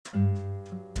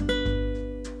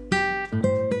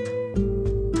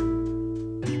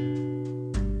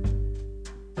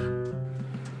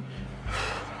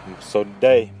So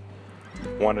today,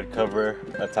 I wanted to cover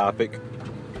a topic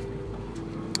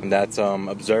that's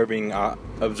observing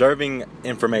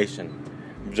information,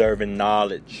 observing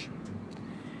knowledge.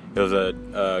 It was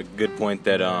a good point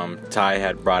that Ty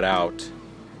had brought out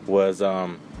was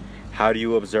how do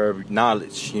you observe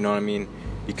knowledge? You know what I mean?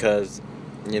 Because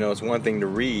it's one thing to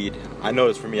read. I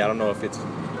noticed for me, I don't know if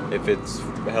it's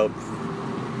helped.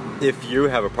 If you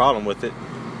have a problem with it,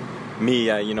 me,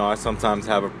 I sometimes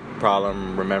have a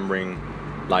problem remembering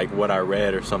like what I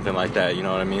read or something like that. You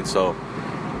know what I mean? So,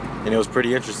 and it was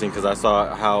pretty interesting because I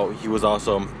saw how he was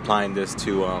also applying this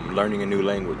to learning a new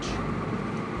language.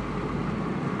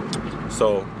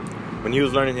 So, when he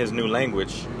was learning his new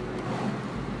language,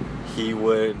 he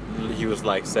was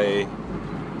like say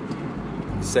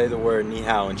the word ni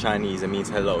hao in Chinese. It means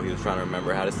hello. He was trying to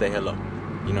remember how to say hello.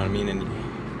 You know what I mean? And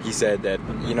he said that,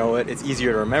 it's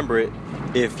easier to remember it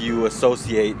if you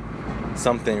associate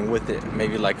something with it.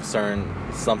 Maybe like a certain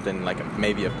something, like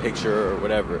maybe a picture or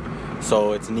whatever.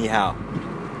 So it's ni hao.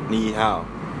 Ni hao.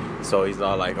 So he's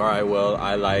all like, all right, well,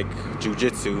 I like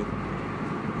jujitsu.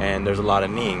 And there's a lot of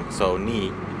ning. So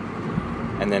ni.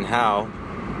 And then hao.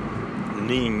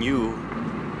 Ning you.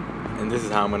 And this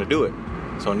is how I'm going to do it.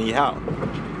 So ni hao.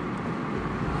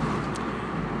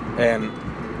 And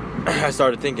I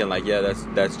started thinking like, yeah,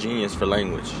 that's genius for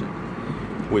language,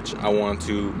 which I want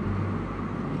to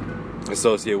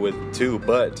associate with too.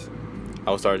 But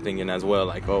I started thinking as well,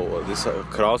 like, oh, well, this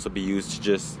could also be used to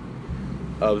just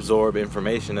absorb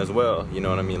information as well. You know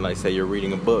what I mean? Like, say you're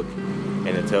reading a book and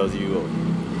it tells you,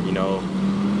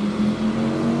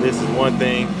 this is one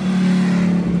thing.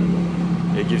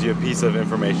 It gives you a piece of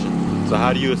information. So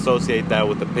how do you associate that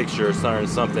with a picture or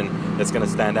something that's going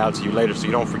to stand out to you later so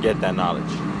you don't forget that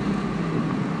knowledge?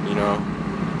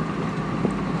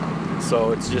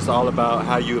 So it's just all about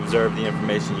how you observe the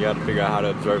information. You got to figure out how to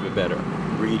observe it better.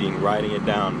 Reading, writing it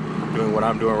down, doing what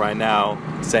I'm doing right now,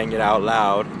 saying it out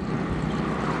loud,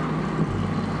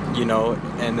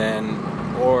 and then,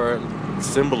 or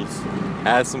symbols.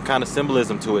 Add some kind of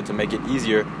symbolism to it to make it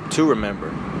easier to remember,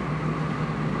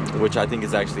 which I think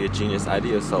is actually a genius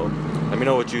idea. So let me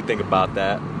know what you think about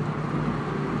that,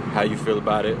 how you feel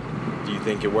about it. Do you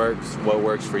think it works? What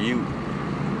works for you?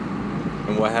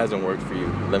 And what hasn't worked for you?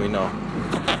 Let me know.